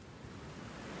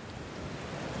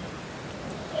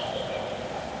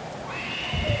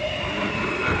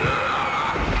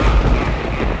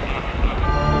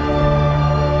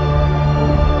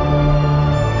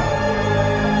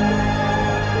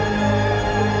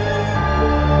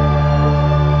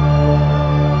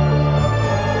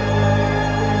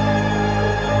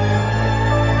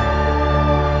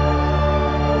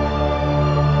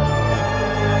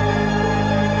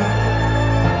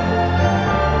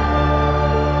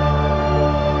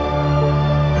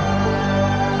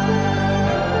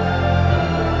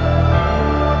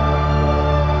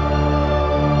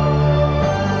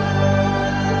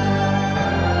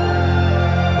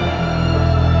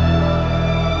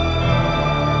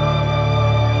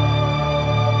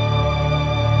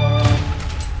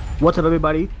What's up,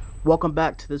 everybody? Welcome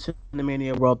back to the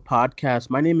Cinemania World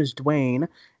Podcast. My name is Dwayne,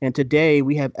 and today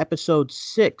we have episode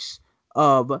 6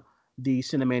 of the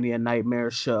Cinemania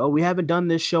Nightmare Show. We haven't done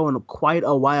this show in quite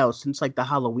a while, since like the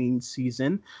Halloween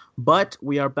season, but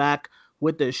we are back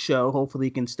with this show. Hopefully,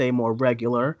 it can stay more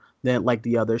regular than like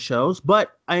the other shows.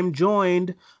 But I'm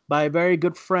joined by a very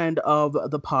good friend of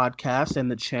the podcast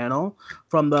and the channel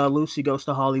from the Lucy Goes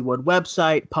to Hollywood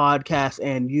website, podcast,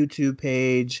 and YouTube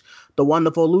page, the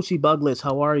wonderful Lucy Bugles.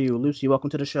 How are you, Lucy?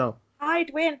 Welcome to the show. Hi,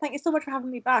 Dwayne. Thank you so much for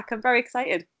having me back. I'm very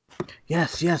excited.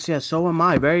 Yes. So am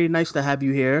I. Very nice to have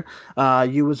you here.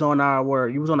 You was on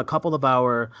a couple of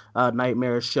our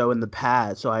Nightmare show in the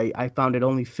past, so I found it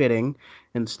only fitting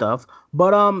and stuff.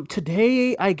 But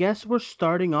today I guess we're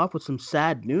starting off with some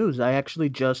sad news. I actually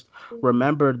just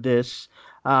remembered this.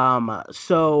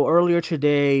 So earlier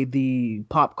today, the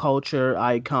pop culture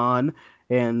icon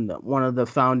and one of the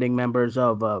founding members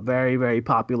of a very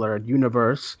popular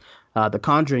universe, the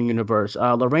Conjuring universe.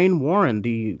 Lorraine Warren,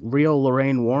 the real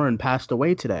Lorraine Warren, passed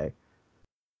away today.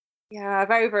 Yeah,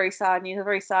 very, very sad news. I'm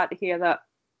very sad to hear that.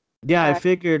 Yeah, I Uh,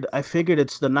 figured I figured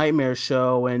it's the Nightmare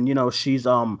Show, and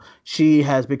she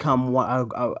has become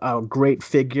a great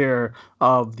figure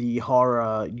of the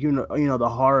horror, the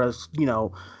horror,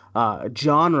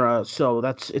 genre. So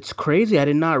it's crazy. I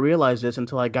did not realize this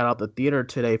until I got out the theater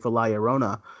today for La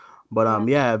Llorona. But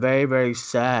yeah, yeah, very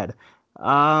sad.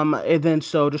 And then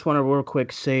so just want to real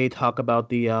quick talk about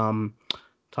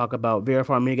Vera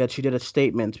Farmiga. She did a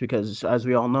statement because, as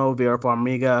we all know, Vera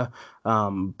Farmiga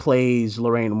plays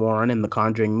Lorraine Warren in the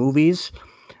Conjuring movies,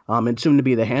 and soon to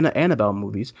be the Annabelle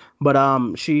movies. But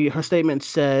her statement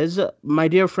says, "My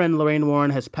dear friend Lorraine Warren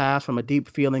has passed. From a deep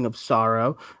feeling of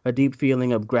sorrow, a deep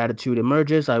feeling of gratitude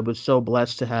emerges. I was so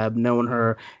blessed to have known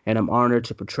her, and I'm honored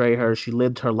to portray her. She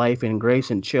lived her life in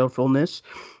grace and cheerfulness.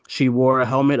 She wore a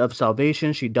helmet of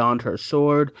salvation. She donned her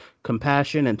sword,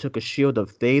 compassion, and took a shield of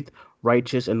faith,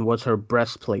 righteous, and was her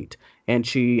breastplate. And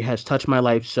she has touched my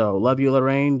life so. Love you,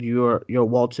 Lorraine. You're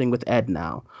waltzing with Ed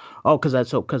now." Oh,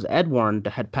 because Ed Warren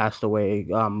had passed away,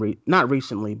 not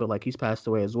recently, but like he's passed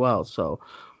away as well. So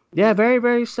yeah,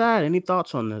 very sad. Any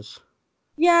thoughts on this?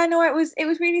 yeah. No, it was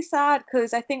really sad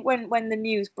because I think when the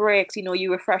news breaks,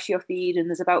 you refresh your feed and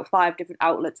there's about five different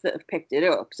outlets that have picked it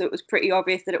up. So it was pretty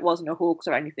obvious that it wasn't a hoax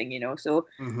or anything. So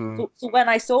Hmm. so, so when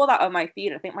I saw that on my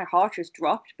feed, I think my heart just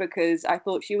dropped because I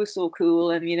thought she was so cool,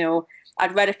 and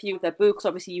I'd read a few of their books.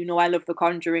 Obviously, I love The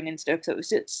Conjuring and stuff, so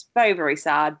it's very, very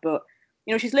sad. But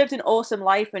she's lived an awesome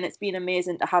life, and it's been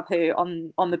amazing to have her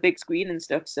on the big screen and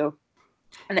stuff. So,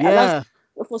 and that was Yeah, a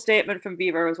beautiful statement from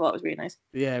Beaver as well. It was really nice.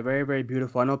 yeah, very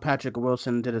beautiful. I know Patrick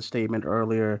Wilson did a statement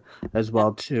earlier as Yeah.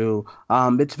 well too.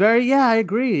 It's very, yeah, I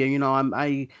agree.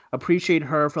 I appreciate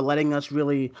her for letting us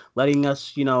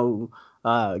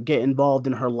get involved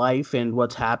in her life and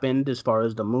what's happened as far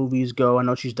as the movies go. I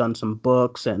know she's done some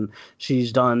books and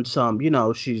she's done some.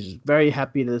 She's very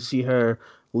happy to see her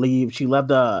leave. She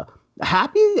lived a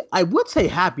happy, I would say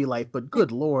happy life, but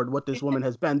good Lord, what this woman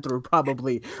has been through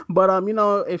probably. But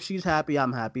if she's happy,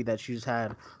 I'm happy that she's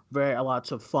had very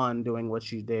lots of fun doing what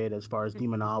she did as far as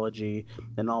demonology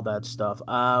and all that stuff.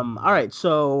 All right,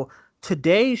 so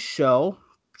today's show,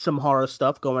 some horror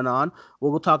stuff going on.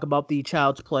 We'll talk about the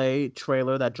Child's Play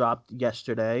trailer that dropped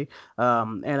yesterday.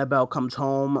 Annabelle Comes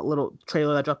Home, a little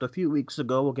trailer that dropped a few weeks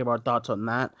ago. We'll give our thoughts on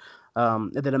that.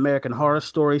 And then American Horror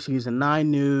Story season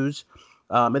 9 news,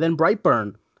 and then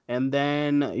Brightburn. And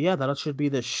then yeah, that should be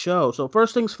the show. So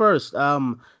first things first,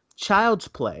 Child's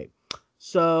Play.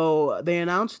 So they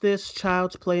announced this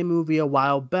Child's Play movie a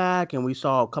while back, and we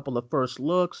saw a couple of first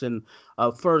looks and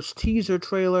a first teaser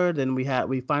trailer. Then we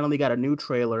finally got a new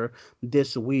trailer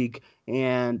this week,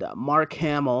 and Mark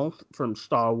Hamill from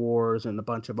Star Wars and a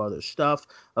bunch of other stuff,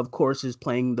 of course, is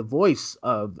playing the voice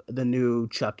of the new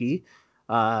Chucky.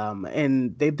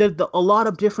 And they did a lot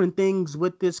of different things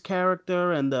with this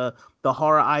character and the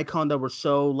horror icon that were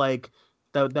so like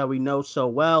that we know so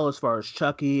well as far as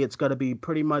Chucky. It's gonna be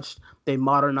pretty much they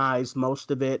modernized most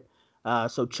of it.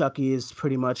 So Chucky is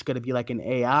pretty much gonna be like an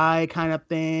AI kind of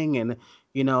thing, and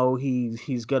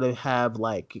he's gonna have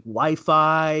like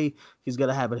Wi-Fi. He's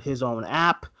gonna have his own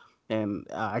app, and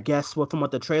I guess from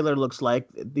what the trailer looks like,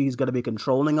 he's gonna be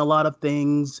controlling a lot of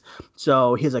things.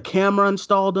 So he has a camera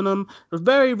installed in him. There's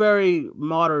very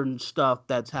modern stuff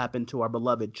that's happened to our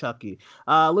beloved Chucky.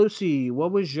 Lucy,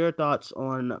 what was your thoughts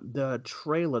on the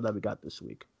trailer that we got this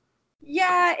week?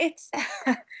 Yeah, it's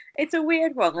it's a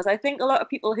weird one because I think a lot of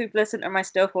people who've listened to my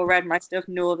stuff or read my stuff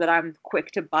know that I'm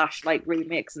quick to bash like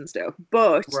remakes and stuff.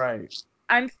 But Right.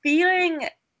 I'm feeling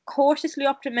cautiously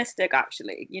optimistic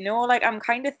actually. Like I'm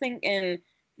kind of thinking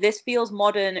this feels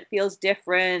modern, it feels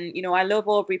different. I love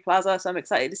Aubrey Plaza, so I'm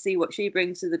excited to see what she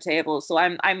brings to the table. So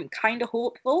I'm kind of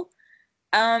hopeful.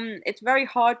 It's very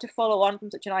hard to follow on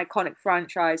from such an iconic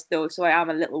franchise, though, so I am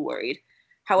a little worried.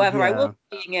 However, I will Yeah,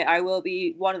 be seeing it. I will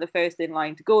be one of the first in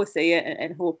line to go see it,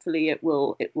 and hopefully it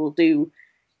will do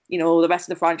the rest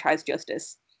of the franchise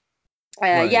justice.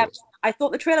 Yeah, right. I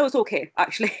thought the trailer was okay,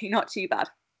 actually, not too bad.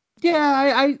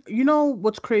 Yeah, you know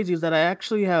what's crazy is that I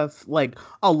actually have like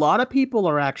a lot of people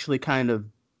are actually kind of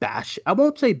I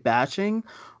won't say bashing,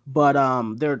 but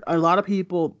there are a lot of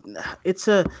people. It's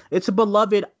a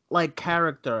beloved like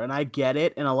character, and I get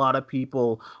it. And a lot of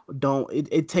people don't.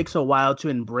 It takes a while to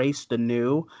embrace the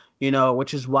new,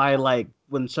 which is why like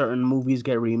when certain movies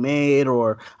get remade,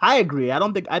 or I agree.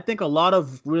 I think a lot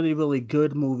of really really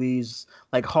good movies,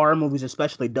 like horror movies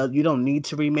especially, does you don't need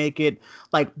to remake it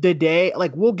like the day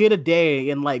like we'll get a day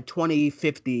in like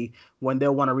 2050 when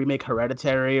they'll want to remake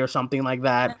Hereditary or something like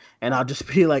that, and I'll just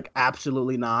be like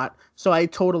absolutely not. So I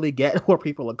totally get where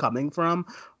people are coming from,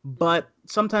 but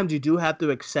sometimes you do have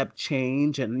to accept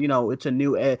change, and it's a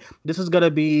new this is going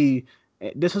to be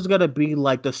this is gonna be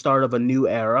like the start of a new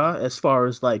era as far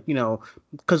as like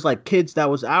because like kids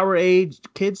that was our age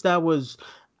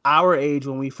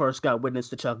when we first got witness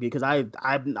to Chucky, because I've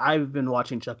been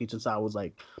watching Chucky since I was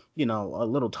like a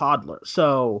little toddler.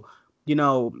 So, you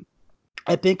know,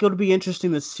 I think it would be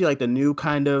interesting to see like the new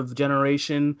kind of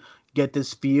generation get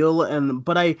this feel. And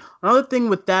but I another thing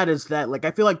with that is that like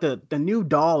I feel like the new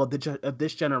doll of of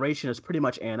this generation is pretty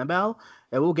much Annabelle,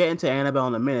 and we'll get into Annabelle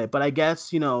in a minute. But I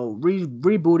guess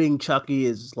rebooting Chucky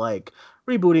is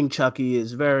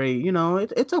very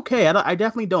it's okay. I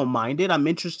definitely don't mind it. I'm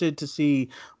interested to see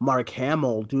Mark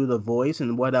Hamill do the voice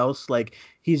and what else like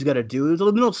he's gonna do. There's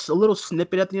a little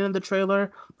snippet at the end of the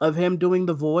trailer of him doing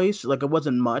the voice. Like it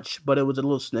wasn't much, but it was a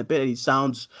little snippet. And he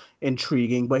sounds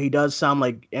intriguing, but he does sound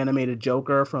like animated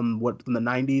Joker from the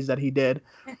 '90s that he did.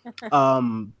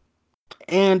 Um,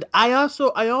 and I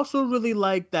also really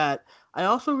like that. I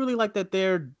also really like that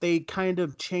they kind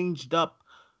of changed up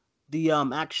the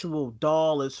actual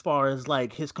doll as far as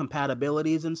like his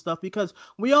compatibilities and stuff, because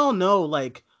we all know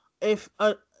like if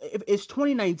if it's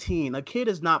 2019, a kid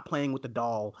is not playing with the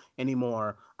doll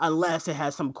anymore unless it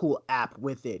has some cool app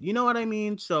with it. You know what I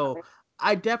mean? So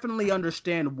I definitely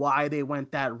understand why they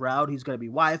went that route. He's going to be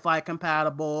Wi-Fi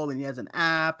compatible and he has an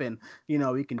app, and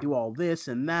he can do all this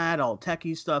and that, all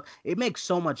techie stuff. It makes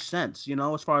so much sense,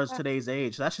 as far as today's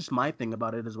age. That's just my thing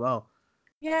about it as well.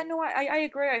 Yeah, no, I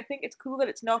agree. I think it's cool that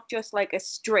it's not just like a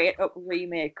straight up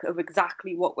remake of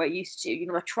exactly what we're used to.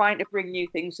 They're trying to bring new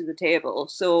things to the table.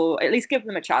 So at least give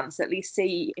them a chance, at least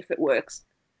see if it works.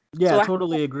 Yeah, So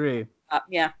totally agree.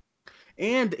 yeah.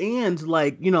 And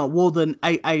like well, then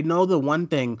I know the one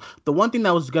thing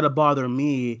that was gonna bother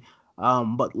me,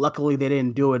 but luckily they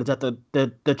didn't do it, is that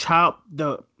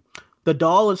the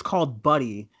doll is called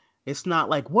Buddy. It's not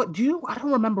like what do you I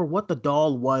don't remember what the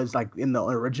doll was like in the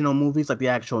original movies, like the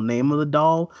actual name of the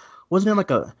doll. Wasn't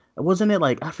it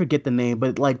like I forget the name,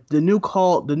 but like the new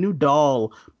doll,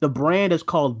 the brand is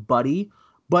called Buddy,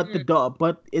 but the Mm. doll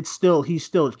but he's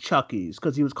still Chucky's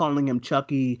because he was calling him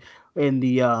Chucky in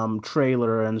the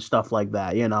trailer and stuff like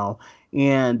that.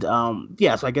 And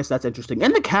yeah, so I guess that's interesting.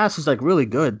 And the cast is like really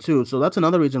good too. So that's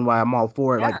another reason why I'm all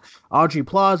for it. Yeah. Like Audrey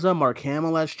Plaza, Mark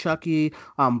Hamill as Chucky,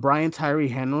 Brian Tyree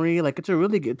Henry. Like it's a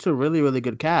really really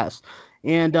good cast.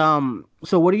 And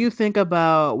so what did you think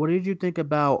about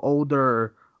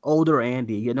older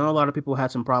Andy? A lot of people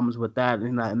had some problems with that,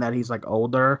 and that he's like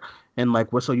older, and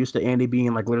like we're so used to Andy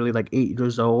being like literally like 8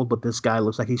 years old, but this guy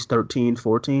looks like he's 13,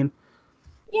 14.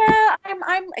 Yeah,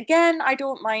 I'm again, I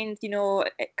don't mind,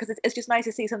 because it's just nice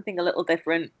to see something a little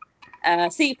different.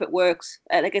 See if it works.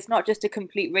 Like it's not just a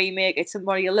complete remake, it's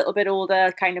somebody a little bit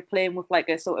older, kind of playing with like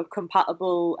a sort of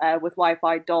compatible with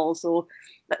Wi-Fi doll. So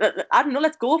I don't know,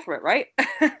 let's go for it, right?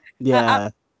 I'm Yeah.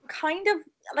 kind of,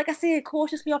 like I say,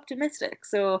 cautiously optimistic.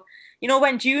 So,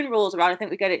 when June rolls around, I think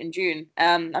we get it in June.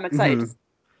 I'm excited to Hmm.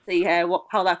 see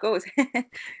how that goes.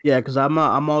 Yeah, because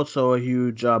I'm also a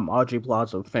huge Audrey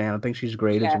Plaza fan. I think she's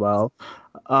great as Yeah. well.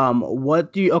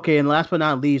 What do you okay, and last but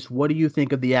not least, what do you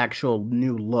think of the actual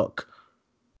new look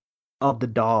of the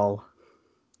doll?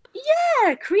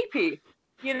 Yeah, creepy.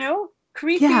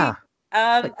 Creepy. Yeah,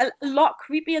 like A lot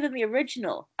creepier than the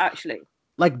original, actually.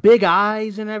 like big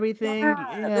eyes and everything.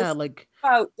 Yeah, Yeah, there's like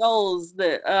about dolls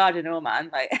that I don't know, man.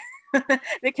 Like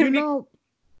they you can be. know,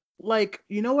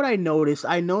 what I noticed?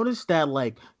 I noticed that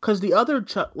like because the other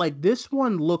like this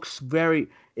one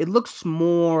it looks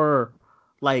more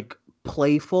like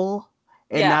playful,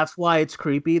 and Yeah, that's why it's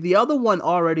creepy. The other one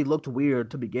already looked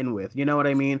weird to begin with, you know what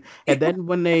I mean? And then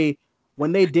when they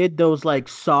when they did those like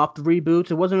soft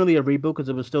reboots, it wasn't really a reboot because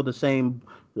it was still the same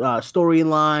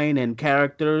storyline and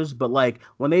characters. But like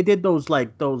when they did those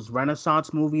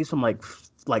Renaissance movies from like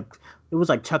it was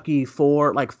like Chucky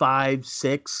 4, like 5,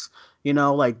 6. You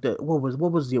know, like the what was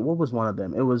one of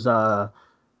them? It was the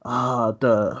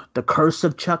Curse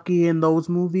of Chucky in those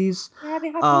movies. Yeah, they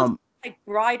had loads Um, like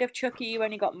Bride of Chucky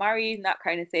when he got married and that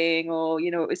kind of thing, or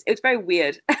it was very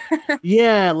weird.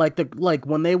 Yeah, like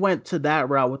when they went to that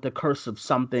route with the Curse of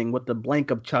something, with the Blank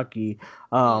of Chucky,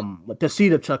 Mm. with the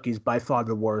Seed of Chucky is by far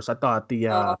the worst. I thought the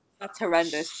Oh, that's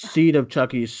horrendous. Seed of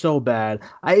Chucky is so bad.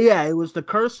 Yeah, it was the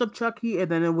Curse of Chucky,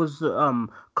 and then it was the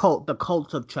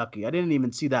Cult of Chucky. I didn't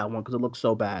even see that one because it looked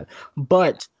so bad. Yeah.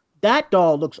 But that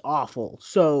doll looks awful.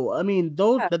 So I mean,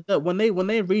 those Yeah. when they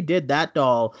redid that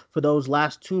doll for those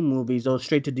last two movies, those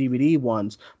straight to DVD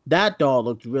ones, that doll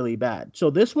looked really bad.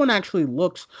 So this one actually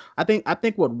looks. I think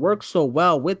what works so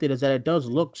well with it is that it does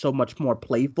look so much more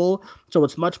playful. So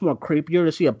it's much more creepier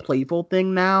to see a playful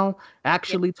thing now Yeah.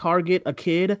 actually target a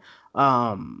kid.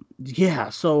 Yeah,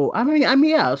 so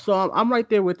yeah, so I'm right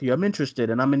there with you. I'm interested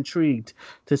and I'm intrigued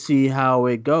to see how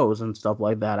it goes and stuff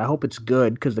like that. I hope it's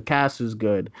good because the cast is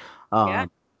good. Yeah.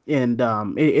 um and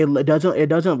it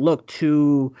doesn't look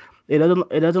too, it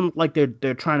doesn't look like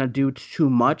they're trying to do too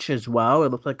much as well. It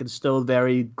looks like it's still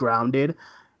very grounded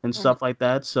and Mhm. stuff like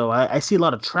that. So I see a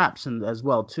lot of traps in as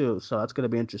well too, so that's gonna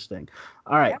be interesting.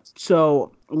 All right, Yeah.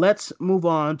 so let's move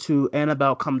on to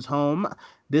Annabelle Comes Home.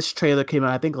 This trailer came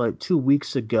out, I think, like 2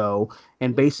 weeks ago,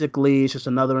 and Mhm. basically it's just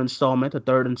another installment, a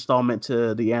third installment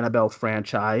to the Annabelle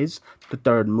franchise, the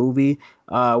third movie.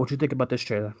 What do you think about this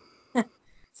trailer?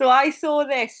 So I saw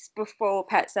this before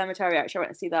Pet Cemetery. Actually, I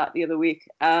went to see that the other week.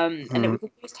 And it Hmm. was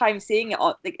the first time seeing it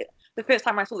on the first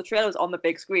time I saw the trailer was on the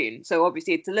big screen. So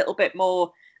obviously it's a little bit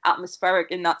more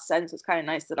atmospheric in that sense. It's kind of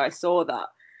nice that I saw that.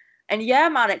 And yeah,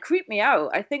 man, it creeped me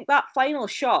out. I think that final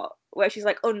shot where she's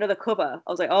like under the cover, I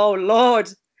was like, oh Lord,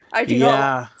 I do not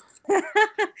Yeah, like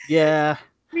yeah.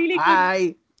 really good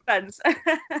I sense.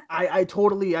 I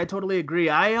totally agree.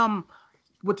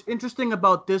 What's interesting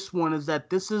about this one is that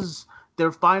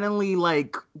they're finally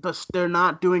like they're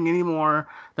not doing any more,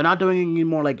 they're not doing any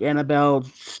more like Annabelle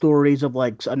stories of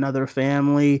like another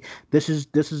family. This is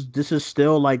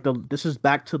still like this is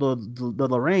back to the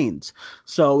Lorraines.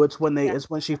 So Yeah. it's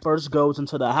when she first goes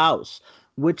into the house,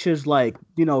 which is like,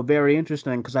 very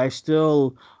interesting because I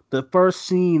still, the first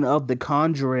scene of The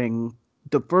Conjuring,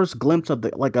 the first glimpse of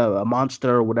the like a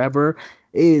monster or whatever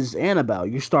is Annabelle.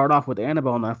 You start off with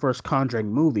Annabelle in that first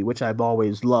Conjuring movie, which I've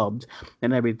always loved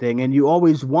and everything, and you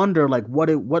always wonder like what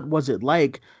was it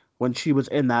like when she was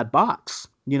in that box,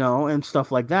 and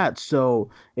stuff like that. So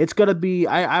it's gonna be,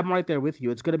 I'm right there with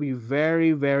you. It's gonna be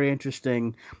very, very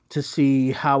interesting to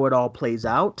see how it all plays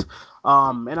out.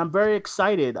 And I'm very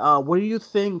excited. What do you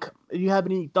think? Do you have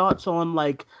any thoughts on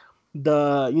like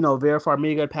Vera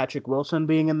Farmiga and Patrick Wilson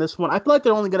being in this one? I feel like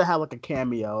they're only gonna have like a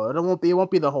cameo. It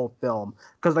won't be the whole film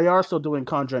because they are still doing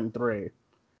Conjuring 3.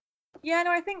 Yeah,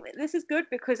 no, I think this is good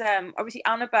because obviously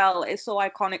Annabelle is so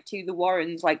iconic to the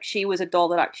Warrens. Like she was a doll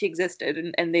that actually existed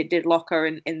and they did lock her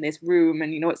in this room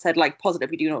and it said like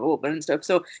positively do not open and stuff.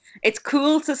 So it's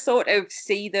cool to sort of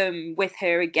see them with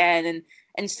her again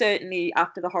and certainly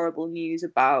after the horrible news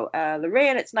about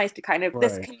Lorraine, it's nice to kind of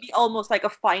this Right, can be almost like a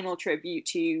final tribute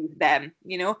to them,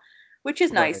 which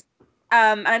is right. nice.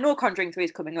 And I know Conjuring 3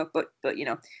 is coming up, but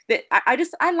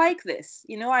I like this.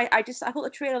 I thought the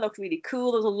trailer looked really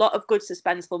cool. There was a lot of good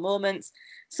suspenseful moments,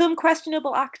 some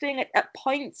questionable acting at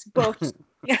points, but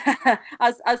yeah,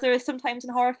 as there is sometimes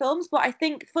in horror films. But I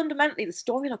think fundamentally the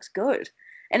story looks good,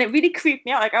 and it really creeped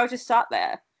me out. Like I was just sat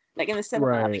there, like in the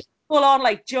cinema, like Right. full on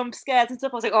like jump scares and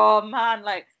stuff. I was like, oh man,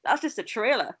 like that's just a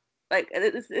trailer. Like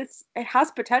it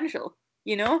has potential,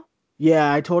 you know?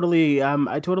 Yeah, I totally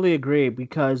agree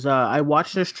because I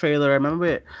watched this trailer. I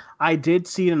remember I did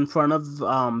see it in front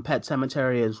of Pet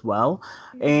Cemetery as well,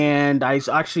 Mm. and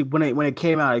actually when it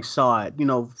came out, I saw it.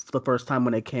 For the first time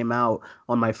when it came out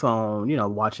on my phone.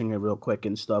 Watching it real quick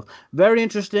and stuff. Very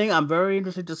interesting. I'm very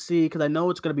interested to see because I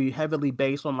know it's gonna be heavily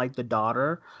based on like the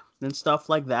daughter and stuff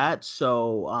like that.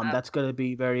 So that's gonna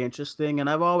be very interesting. And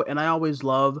I always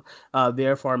love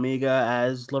Vera Farmiga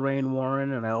as Lorraine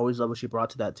Warren, and I always love what she brought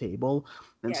to that table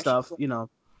and Yeah, she. stuff.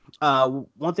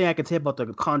 One thing I can say about the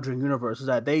Conjuring universe is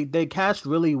that they cast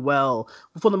really well,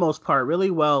 for the most part, really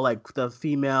well, like the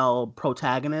female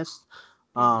protagonist.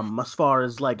 Mhm. As far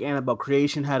as like Annabelle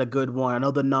Creation had a good one. I know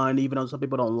the Nun, even though some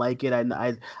people don't like it,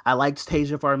 I liked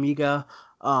Tasia Farmiga.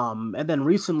 And then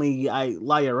recently,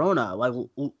 La Llorona, like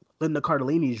Linda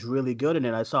Cardellini's really good in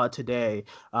it. I saw it today.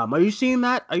 Are you seeing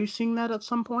that? Are you seeing that at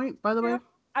some point, by the Yeah. way?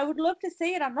 I would love to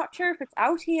see it. I'm not sure if it's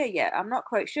out here yet. I'm not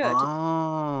quite sure. To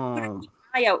put a Um, keep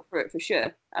an eye out for it for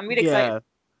sure. I'm really excited. yeah.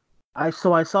 I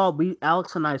saw we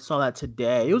Alex and I saw that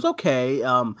today. It was okay.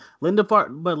 Linda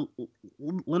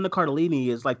Cardellini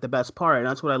is like the best part, and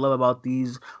that's what I love about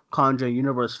these Conjuring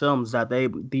universe films. That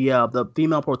the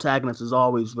female protagonist is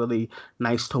always really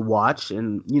nice to watch,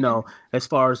 and Mhm. as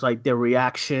far as like their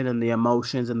reaction and the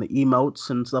emotions and the emotes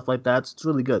and stuff like that, it's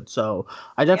really good. So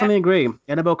I Yeah, definitely agree.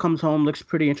 Annabelle Comes Home looks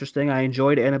pretty interesting. I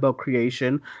enjoyed Annabelle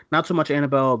Creation, not so much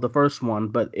Annabelle the first one,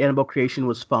 but Annabelle Creation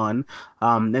was fun.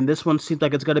 And this one seems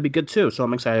like it's going to be good too, so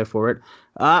I'm excited for it.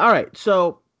 All right,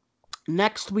 so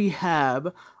next we have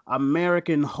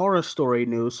American Horror Story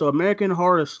news. So American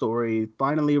Horror Story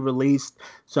finally released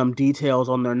some details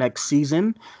on their next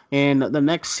season, and the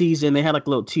next season they had like a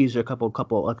little teaser, a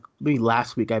couple, like maybe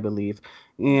last week I believe.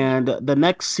 mhm. And the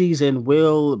next season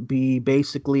will be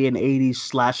basically an 80s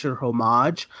slasher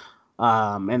homage,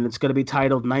 and it's going to be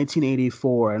titled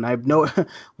 1984. And I've no,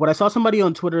 what I saw somebody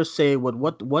on Twitter say,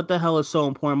 what the hell is so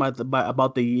important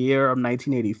about the year of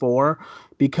 1984?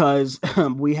 Because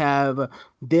we have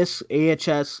this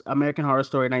AHS American Horror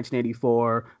Story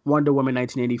 1984, Wonder Woman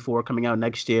 1984 coming out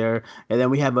next year, and then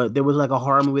we have there was like a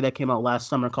horror movie that came out last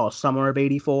summer called Summer of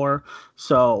 '84.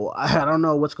 So I don't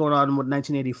know what's going on with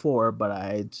 1984, but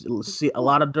I see a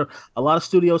lot of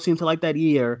studios seem to like that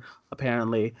year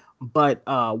apparently. But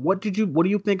what do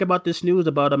you think about this news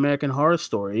about American Horror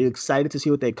Story? Are you excited to see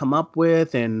what they come up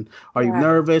with, and are you Yeah.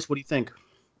 nervous? What do you think?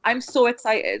 I'm so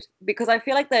excited because I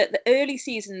feel like the early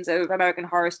seasons of American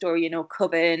Horror Story,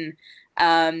 Coven,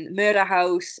 Murder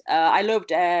House, I loved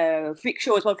Freak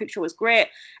Show as well. Freak Show was great.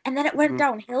 And then it went Mhm.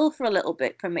 downhill for a little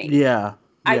bit for me. Yeah,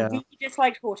 I yeah, really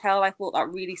disliked Hotel. I thought that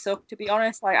really sucked, to be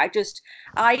honest.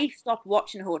 I stopped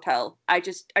watching Hotel. I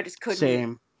just couldn't.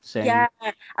 same, Yeah, same.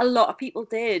 a lot of people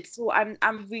did. So I'm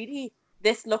really,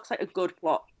 this looks like a good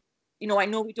plot. I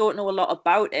know we don't know a lot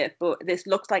about it, but this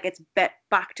looks like it's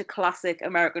back to classic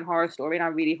American Horror Story, and I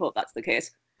really hope that's the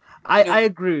case. I You know, I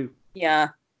agree. yeah.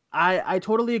 I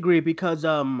totally agree because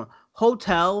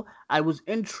Hotel, I was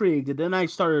intrigued and then I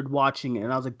started watching it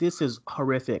and I was like, this is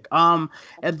horrific. And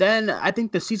then I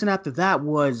think the season after that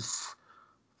was,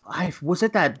 I was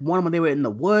it that one when they were in the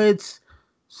woods,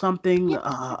 something.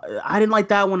 I didn't like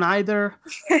that one either.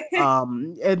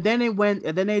 And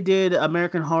then they did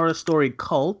American Horror Story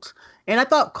Cult, and I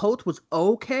thought Cult was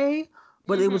okay,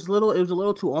 but Hmm. it was a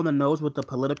little too on the nose with the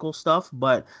political stuff.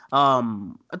 But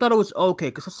I thought it was okay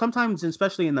because sometimes,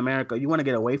 especially in America, you want to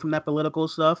get away from that political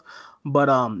stuff. But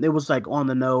it was like on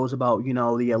the nose about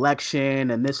the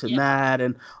election and this and Yeah. that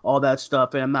and all that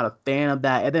stuff, and I'm not a fan of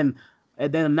that.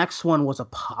 And then the next one was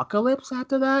Apocalypse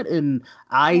after that, and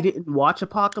I Oh, didn't watch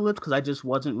Apocalypse because I just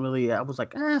wasn't really. I was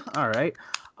like, all right.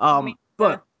 me,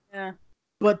 But yeah.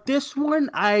 this one,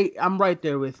 I'm right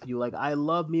there with you. Like I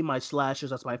love me my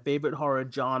slashers. That's my favorite horror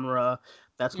genre.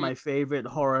 That's Mm, my favorite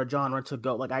horror genre to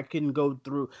go. Like I can go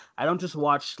through. I don't just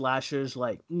watch slashers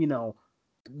like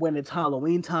when it's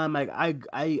Halloween time. Like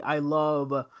I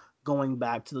love going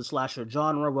back to the slasher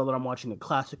genre, whether I'm watching a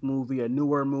classic movie, a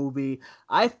newer movie.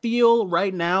 I feel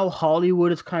right now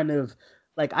Hollywood is kind of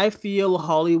like I feel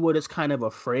Hollywood is kind of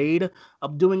afraid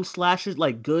of doing slashers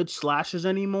like good slashers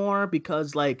anymore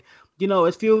because like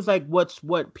it feels like what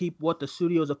the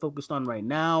studios are focused on right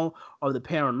now are the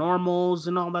paranormals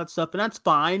and all that stuff, and that's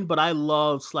fine. But I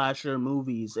love slasher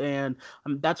movies, and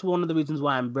that's one of the reasons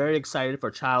why I'm very excited for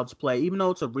Child's Play, even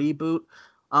though it's a reboot.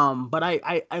 But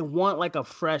I want like a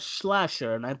fresh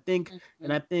slasher, and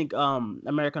mhm. I think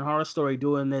American Horror Story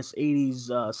doing this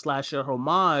 '80s slasher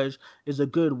homage is a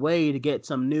good way to get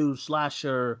some new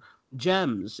slasher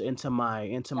gems into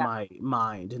Yeah. my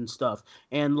mind and stuff.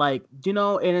 And like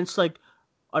and it's like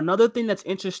another thing that's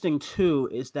interesting too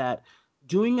is that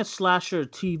doing a slasher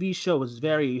TV show is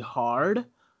very hard,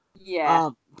 Yeah.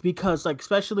 um, because like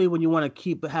especially when you want to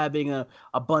keep having a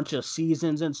bunch of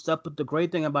seasons and stuff. But the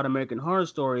great thing about American Horror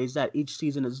Story is that each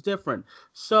season is different,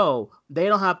 so they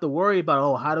don't have to worry about,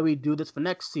 oh, how do we do this for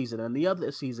next season and the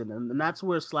other season, and that's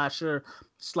where slasher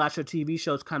TV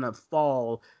shows kind of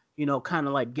fall. Kind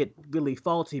of like get really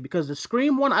faulty because the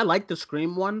Scream one, I like the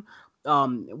Scream one.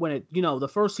 When it the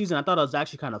first season, I thought it was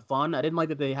actually kind of fun. I didn't like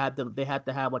that they had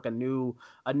to have like a new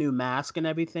mask and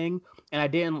everything, and I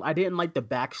didn't like the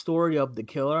backstory of the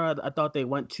killer. I thought they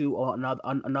went to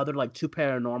another like too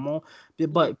paranormal,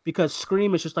 Mhm. but because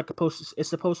Scream is just like it's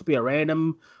supposed to be a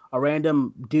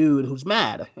random dude who's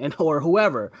mad and or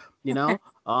whoever,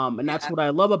 and that's Yeah. what I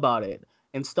love about it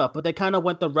and stuff. But they kind of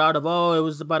went the route of, oh, it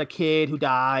was about a kid who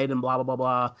died and blah blah blah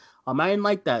blah. I didn't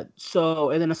like that.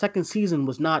 So, and then the second season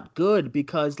was not good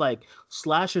because like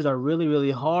slashers are really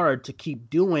really hard to keep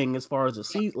doing as far as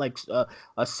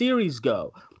a series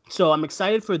go. So I'm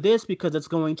excited for this because it's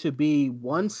going to be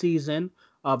one season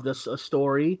of this a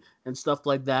story and stuff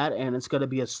like that, and it's going to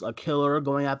be a killer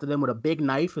going after them with a big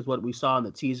knife, is what we saw in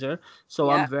the teaser. So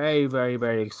I'm Yeah. very very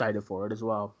very excited for it as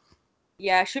well.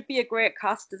 Yeah, should be a great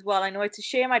cast as well. I know it's a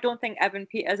shame I don't think Evan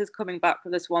Peters is coming back for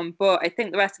this one, but I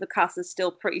think the rest of the cast is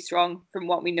still pretty strong from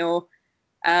what we know.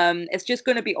 It's just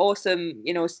going to be awesome,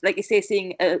 like you say,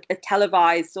 seeing a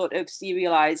televised sort of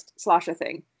serialized slasher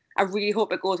thing. I really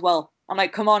hope it goes well. I'm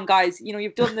like, come on, guys,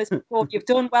 you've done this before, you've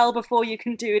done well before, you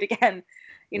can do it again.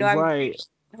 I'm Right. really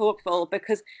hopeful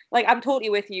because, like, I'm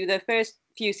totally with you. The first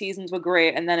few seasons were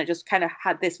great, and then it just kind of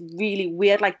had this really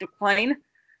weird, like, decline.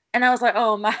 And I was like,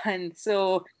 oh man.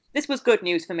 So this was good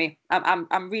news for me.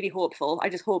 I'm really hopeful. I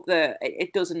just hope that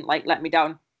it doesn't like let me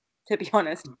down, to be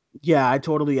honest. Yeah,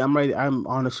 I'm right. I'm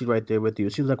honestly right there with you.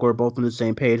 It seems like we're both on the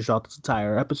same page throughout this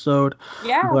entire episode.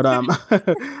 Yeah, But that's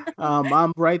good.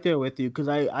 I'm right there with you because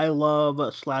I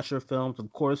love slasher films. Of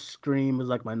course, Scream is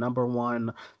like my number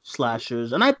one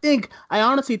slashers, and I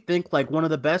honestly think like one of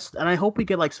the best. And I hope we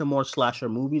get like some more slasher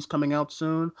movies coming out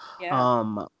soon.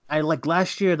 Yeah. I like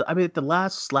last year. I mean, the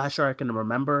last slasher I can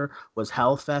remember was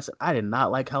Hellfest. I did not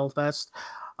like Hellfest.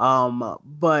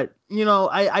 But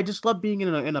I just love being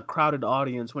in a crowded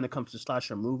audience when it comes to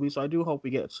slasher movies. So I do hope we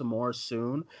get some more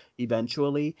soon,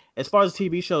 eventually. As far as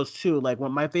TV shows too, like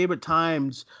one of my favorite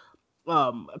times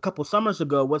a couple summers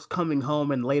ago was coming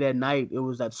home and late at night it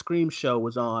was that Scream show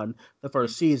was on the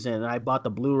first season and I bought the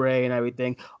Blu-ray and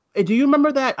everything. Do you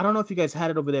remember that? I don't know if you guys had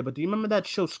it over there, but do you remember that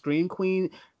show Scream Queen?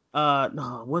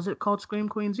 No, was it called Scream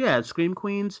Queens? Yeah, Scream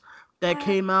Queens that Uh,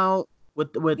 came out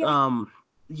with yeah.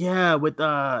 yeah, with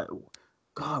God,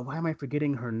 why am I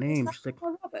forgetting her Was name? that She's like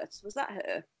Emma Roberts? Was that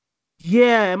her?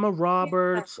 yeah, Emma Yeah.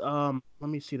 Roberts. Let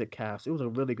me see the cast. It was a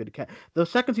really good cast. The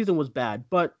second season was bad,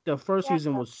 but the first Yeah.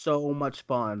 season was so much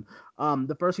fun.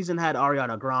 The first season had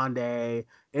Ariana Grande.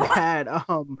 It What? had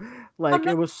I'm like it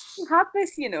not was have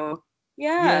this. Yeah.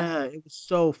 yeah, it was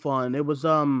so fun. It was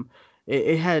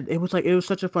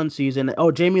such a fun season.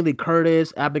 Oh, Jamie Lee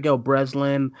Curtis, Abigail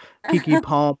Breslin, Kiki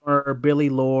Palmer, Billy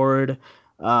Lord,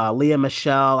 Leah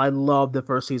Michelle. I loved the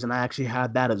first season. I actually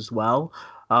had that as well.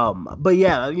 But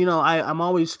yeah, I'm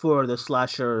always for the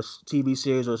slasher TV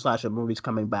series or slasher movies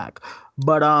coming back.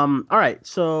 But all right.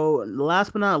 So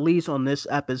last but not least on this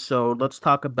episode, let's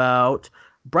talk about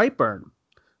Brightburn.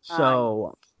 Aye.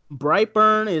 So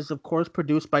Brightburn is of course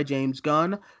produced by James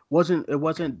Gunn. Wasn't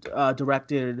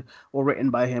directed or written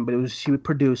by him, but he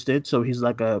produced it. So he's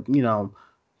like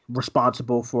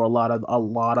responsible for a lot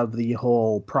of the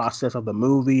whole process of the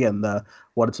movie and the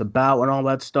what it's about and all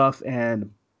that stuff.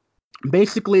 And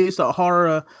basically it's a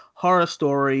horror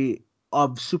story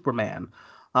of Superman.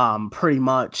 Pretty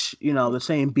much, the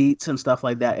same beats and stuff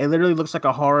like that. It literally looks like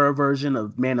a horror version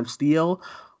of Man of Steel,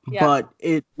 Yeah. but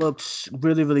it looks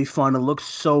really, really fun. It looks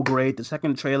so great. The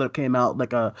second trailer came out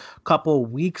like a couple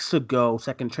weeks ago.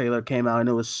 Second trailer came out and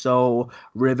it was so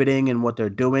riveting in what they're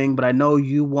doing. But I know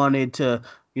you wanted to,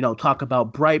 talk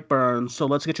about Brightburn, so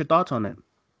let's get your thoughts on it.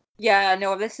 Yeah,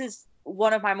 no, this is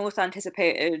one of my most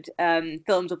anticipated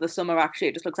films of the summer, actually.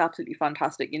 It just looks absolutely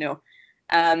fantastic.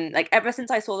 Like ever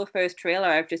since I saw the first trailer,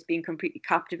 I've just been completely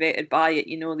captivated by it.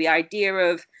 The idea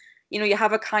of, you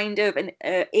have a kind of an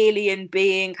alien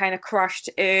being kind of crashed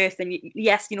to Earth, and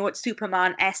yes, it's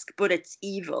Superman-esque, but it's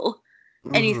evil.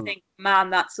 And you Hmm. think, man,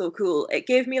 that's so cool. It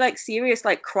gave me like serious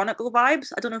like Chronicle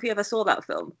vibes. I don't know if you ever saw that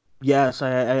film. Yes,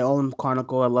 I own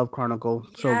Chronicle. I love Chronicle.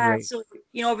 So Yeah, great. so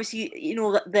obviously,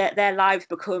 that their lives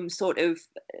become sort of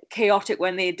chaotic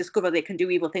when they discover they can do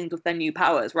evil things with their new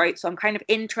powers, right? So I'm kind of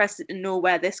interested to know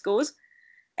where this goes.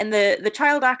 And the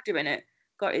child actor in it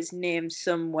got his name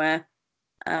somewhere.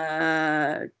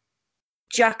 Uh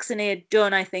Jackson A.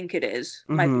 Dunn, I think it is.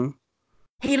 Might be. Hmm.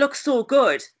 He looks so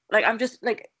good. Like I'm just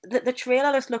like the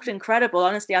trailer just looked incredible.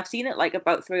 Honestly, I've seen it like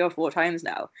about 3 or 4 times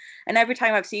now, and every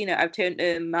time I've seen it, I've turned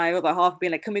to my other half,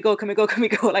 being like, "Can we go? Can we go? Can we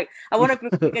go?" Like I want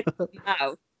to get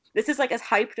now. This is like as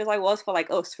hyped as I was for like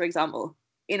Us, for example.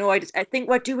 I think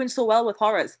we're doing so well with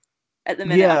horrors at the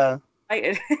minute. I'm Yeah.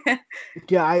 excited.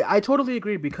 Yeah, I totally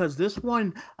agree because this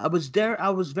one I was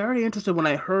very interested when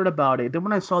I heard about it. Then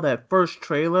when I saw that first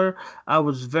trailer, I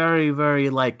was very, very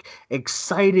like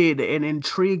excited and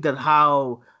intrigued at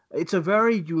how it's a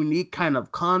very unique kind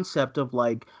of concept of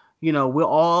like, we're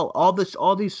all these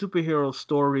superhero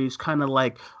stories kind of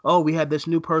like, oh, we had this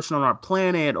new person on our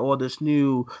planet or this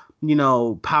new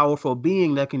powerful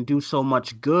being that can do so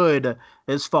much good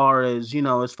as far as,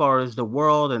 as far as the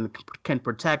world, and can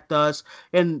protect us.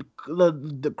 And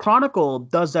the Chronicle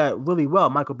does that really well.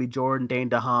 Michael B. Jordan, Dane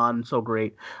DeHaan, so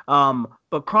great.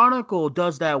 But Chronicle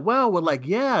does that well. We're like,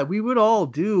 yeah, we would all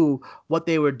do what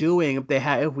they were doing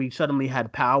if we suddenly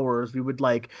had powers. We would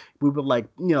play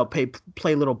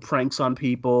little pranks on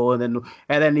people, and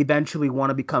then eventually want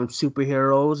to become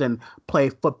superheroes and play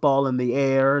football in the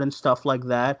air and stuff like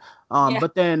that. Yeah,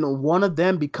 But then one of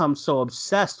them becomes so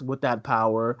obsessed with that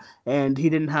power, and he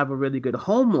didn't have a really good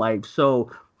home life.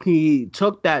 So he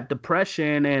took that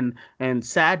depression and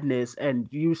sadness and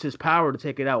used his power to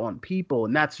take it out on people,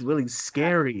 and that's really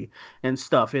scary and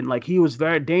stuff. And like, he was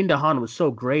very Dane DeHaan was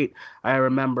so great. I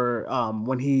remember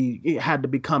when he had to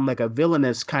become like a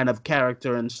villainous kind of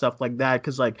character and stuff like that,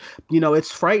 because like,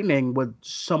 it's frightening with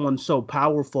someone so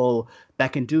powerful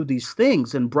that can do these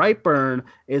things. And Brightburn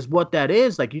is what that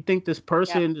is. Like, yeah, you think this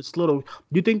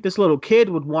little kid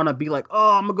would want to be like,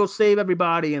 oh, I'm gonna go save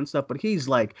everybody and stuff, but he's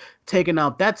like taking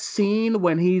out that scene in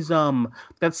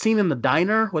the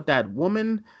diner with that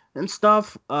woman and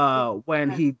stuff, when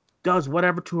yeah. he does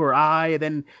whatever to her eye,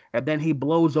 and then he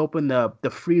blows open the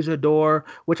freezer door,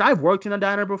 which I've worked in a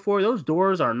diner before. Those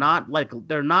doors are not like,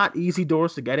 they're not easy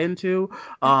doors to get into.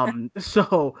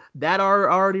 So that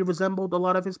already resembled a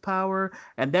lot of his power.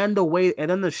 And then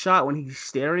the shot when he's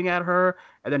staring at her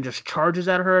and then just charges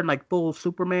at her in like full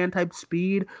Superman type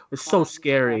speed was so Yeah.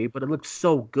 scary, but it looks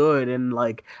so good. And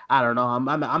like, I don't know,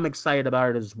 I'm excited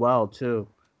about it as well too.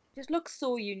 Just looks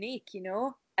so unique, you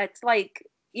know. It's like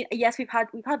yes, we've had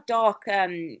dark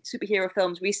superhero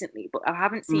films recently, but I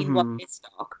haven't seen one Hmm. this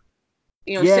dark.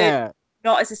 You know, certainly Yeah.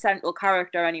 not as a central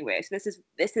character anyway. So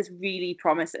this is really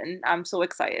promising. I'm so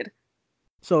excited.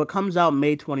 So it comes out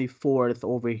May 24th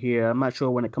over here. I'm not sure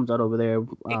when it comes out over there.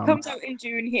 It comes out in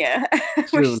June here,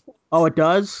 which June. Oh, it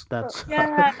does? That's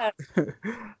yeah, we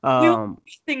all um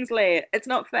do things late. It's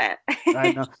not fair.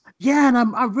 I know. Yeah, and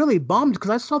I'm really bummed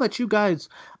because I saw that you guys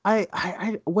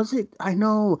I was it I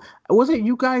know, was it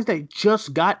you guys that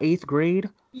just got eighth grade?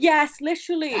 Yes, That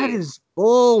literally. is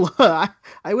bull. I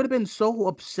would have been so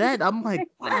upset. I'm like,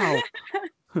 wow.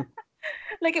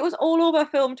 Like it was all over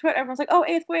film Twitter. Everyone's like, "Oh,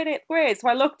 eighth grade, eighth grade." So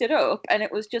I looked it up, and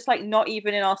it was just like not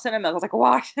even in our cinemas. I was like,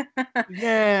 "What?"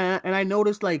 Yeah, and I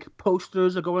noticed like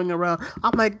posters are going around.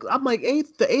 I'm like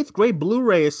the eighth grade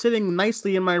Blu-ray is sitting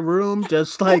nicely in my room,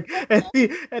 just like, and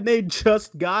they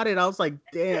just got it. I was like,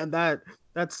 damn, that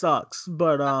sucks.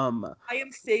 But I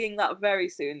am seeing that very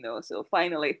soon, though. So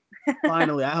finally,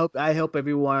 finally, I hope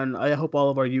all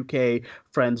of our UK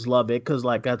friends love it, because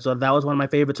like that was one of my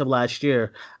favorites of last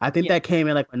year. I think yeah. that came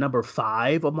in like my number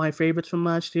five of my favorites from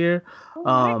last year. Oh,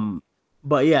 nice. Um,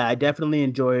 but yeah, I definitely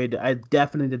enjoyed eighth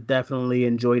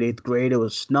grade. It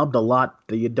was snubbed a lot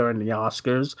during the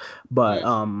Oscars, but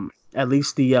Mm. at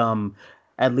least with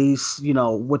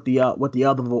the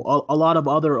other a lot of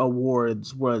other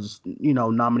awards was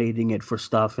nominating it for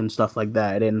stuff and stuff like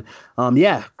that. And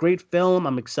yeah, great film.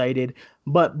 I'm excited.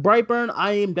 But Brightburn,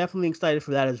 I am definitely excited for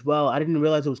that as well. I didn't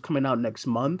realize it was coming out next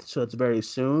month, so it's very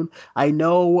soon. I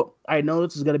know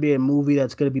this is gonna be a movie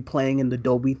that's gonna be playing in the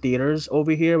Dolby theaters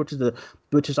over here, which is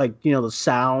like, the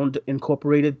sound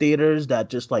incorporated theaters that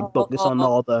just like focus on Oh,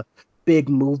 all the big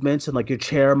movements, and like your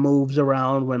chair moves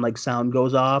around when like sound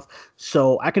goes off.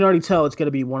 So I can already tell it's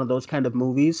gonna be one of those kind of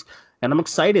movies, and I'm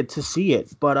excited to see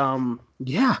it. But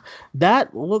yeah,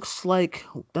 that looks like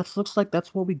that's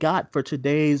what we got for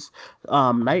today's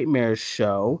Nightmares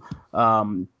show.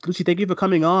 Lucy, thank you for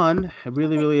coming on. I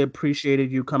really, okay. really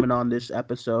appreciated you coming on this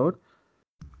episode.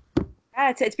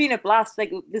 Yeah, it's been a blast.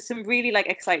 Like, there's some really like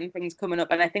exciting things coming up,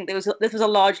 and I think this was a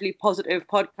largely positive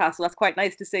podcast, so that's quite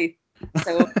nice to see.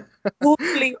 So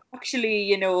hopefully,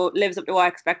 actually, lives up to our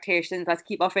expectations. Let's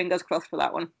keep our fingers crossed for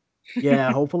that one.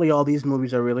 Yeah, hopefully all these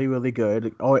movies are really, really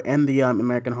good. Or and the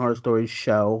American Horror Story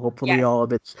show. Hopefully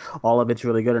Yes, all of it's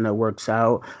really good and it works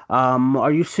out.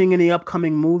 Are you seeing any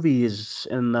upcoming movies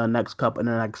in the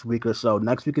next week or so?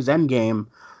 Next week is Endgame,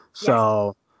 yes,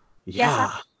 so yes.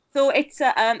 yeah. So it's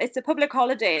a public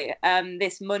holiday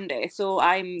this Monday. So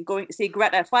I'm going to see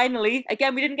Greta finally.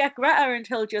 Again, we didn't get Greta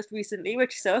until just recently,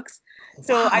 which sucks.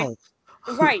 So I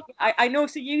Wow, right, I know.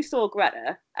 So you saw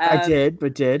Greta. I did.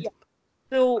 Yeah.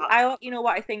 So I'll let you know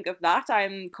what I think of that.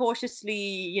 I'm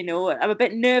cautiously, I'm a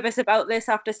bit nervous about this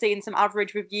after seeing some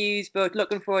average reviews, but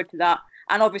looking forward to that.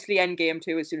 And obviously Endgame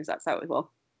too, as soon as that's out as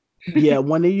well. Yeah,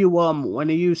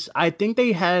 I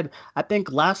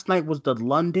think last night was the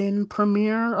London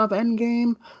premiere of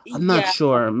Endgame. I'm not Yeah.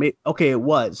 sure. Okay, it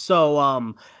was. So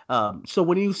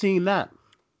when are you seeing that?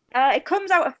 It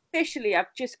comes out officially.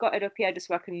 I've just got it up here just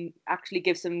so I can actually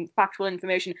give some factual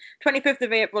information. 25th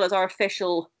of April is our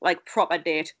official, like, proper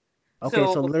date. Okay,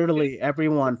 So, so literally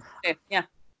everyone. yeah,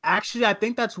 Actually, I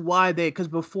think that's why because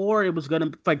before it was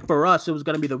gonna like for us it was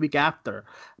gonna be the week after,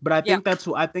 but yeah,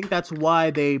 I think that's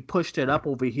why they pushed it up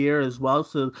over here as well,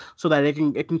 so that it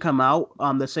can come out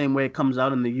the same way it comes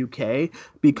out in the UK mhm,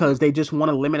 because they just want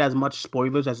to limit as much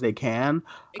spoilers as they can.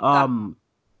 exactly. Um,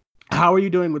 how are you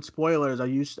doing with spoilers? Are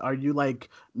you like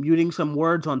muting some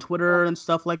words on Twitter and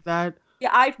stuff like that? Yeah,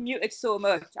 I've muted so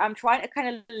much. I'm trying to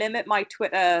kind of limit my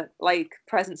Twitter like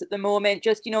presence at the moment,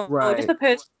 just just Right. for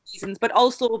personal reasons, but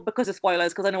also because of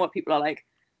spoilers, because I know what people are like.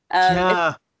 It's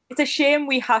Yeah. a shame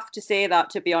we have to say that.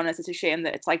 To be honest, it's a shame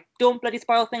that it's like don't bloody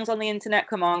spoil things on the internet.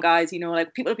 Come on, guys.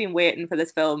 Like people have been waiting for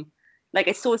this film. Like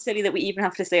it's so silly that we even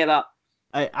have to say that.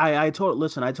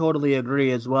 Listen, I totally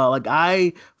agree as well.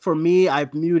 Like for me,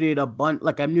 I've muted a bunch,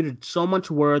 like I muted so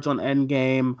much words on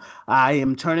Endgame. I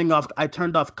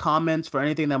turned off comments for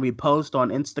anything that we post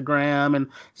on Instagram and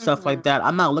stuff Hmm. like that.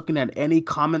 I'm not looking at any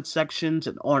comment sections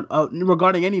on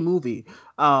regarding any movie,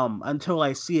 until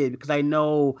I see it because I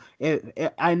know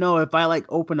if I like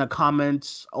open a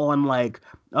comments on like,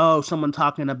 oh, someone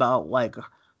talking about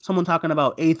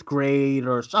eighth grade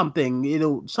or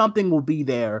something, something will be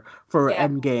there for Yeah.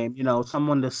 Endgame,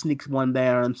 someone to sneak one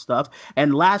there and stuff.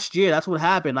 And last year, that's what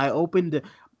happened. I opened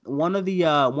one of the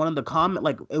comment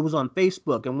like it was on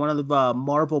Facebook, and one of the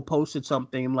Marvel posted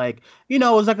something like it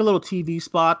was like a little TV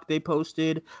spot they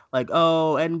posted like,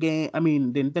 oh, Endgame, I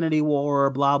mean the Infinity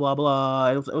War, blah blah blah.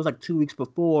 It was like 2 weeks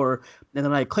before, and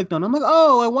then I clicked on it. I'm like,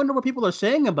 oh, I wonder what people are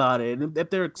saying about it, and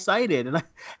if they're excited.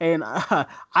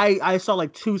 I saw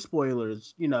like two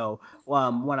spoilers,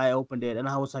 when I opened it, and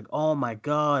I was like, "Oh my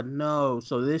God, no!"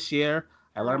 So this year,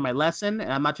 I learned my lesson,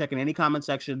 and I'm not checking any comment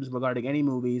sections regarding any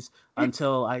movies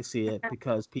until I see it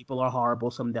because people are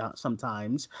horrible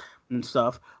sometimes and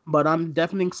stuff. But I'm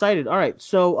definitely excited. All right,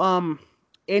 so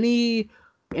any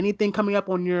anything coming up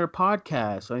on your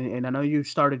podcast? And I know you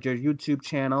started your YouTube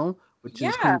channel, which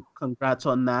is Yeah. congrats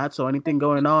on that. So anything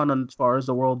going on as far as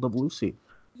the world of Lucy?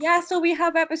 Yeah, so we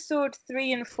have episode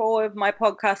 3 and 4 of my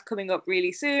podcast coming up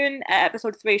really soon.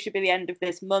 Episode 3 should be the end of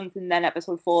this month, and then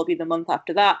episode 4 will be the month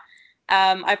after that.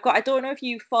 I don't know if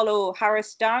you follow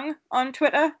Harris Dang on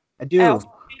Twitter. I do. Yeah,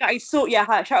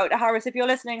 shout out to Harris if you're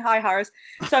listening. Hi, Harris.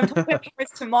 So I'm talking about Harris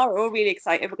tomorrow. Really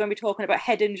excited. We're going to be talking about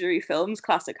head injury films,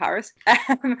 classic Harris,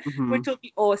 Hmm. which will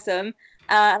be awesome.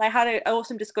 And I had an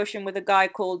awesome discussion with a guy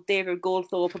called David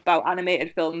Goldthorpe about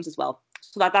animated films as well.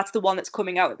 So that's the one that's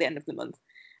coming out at the end of the month.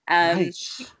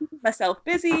 Nice. Keeping myself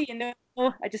busy,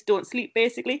 I just don't sleep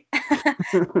basically.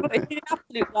 But it's been an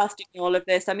absolute blast doing all of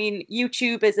this. I mean,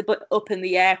 YouTube is a bit up in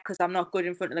the air because I'm not good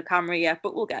in front of the camera yet,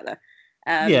 but we'll get there.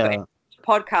 But Yeah.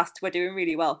 podcasts, we're doing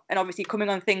really well. And obviously coming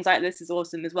on things like this is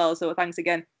awesome as well. So thanks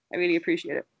again. I really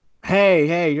appreciate it.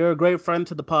 Hey, you're a great friend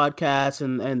to the podcast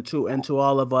and to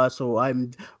all of us. So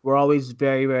we're always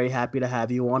very, very happy to have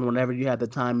you on whenever you have the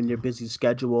time in your busy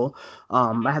schedule.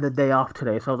 I had the day off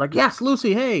today, so I was like, yes,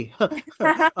 Lucy, hey, what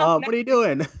are you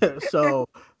doing? So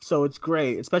so it's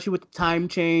great, especially with the time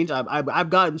change. I've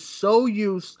gotten so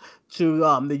used to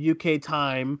the UK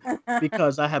time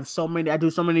because I do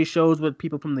so many shows with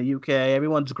people from the UK.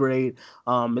 Everyone's great.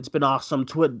 It's been awesome.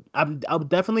 I'm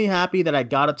definitely happy that I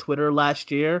got a Twitter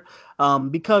last year.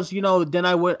 Because then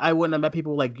I wouldn't have met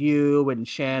people like you and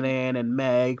Shannon and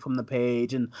Meg from the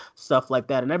page and stuff like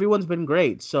that, and everyone's been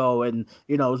great. So and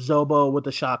Zobo with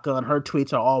the shotgun, her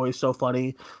tweets are always so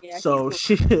funny. Yeah, she's So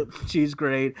cool. she's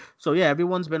great. So yeah,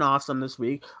 everyone's been awesome this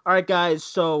week. All right, guys.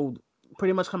 So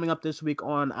pretty much coming up this week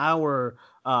on our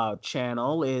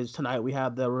channel is tonight we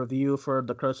have the review for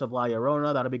The Curse of La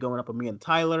Llorona. That'll be going up with me and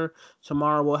Tyler.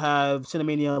 Tomorrow we'll have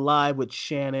Cinemania Live with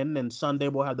Shannon, and Sunday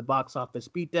we'll have the box office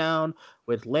beatdown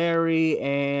with Larry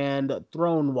and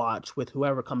Throne Watch with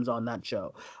whoever comes on that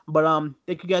show. But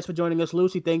thank you guys for joining us,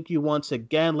 Lucy. Thank you once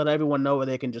again. Let everyone know where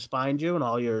they can just find you and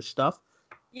all your stuff.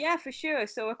 Yeah, for sure.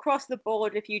 So across the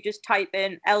board, if you just type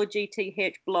in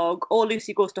LGTH blog or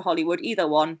Lucy Goes to Hollywood, either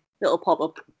one, it'll pop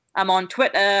up. I'm on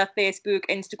Twitter, Facebook,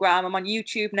 Instagram. I'm on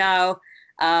YouTube now,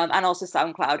 and also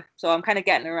SoundCloud. So I'm kind of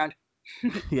getting around.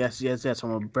 Yes.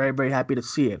 I'm very, very happy to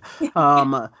see it.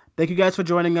 Thank you guys for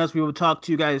joining us. We will talk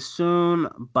to you guys soon.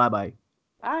 Bye bye.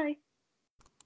 Bye.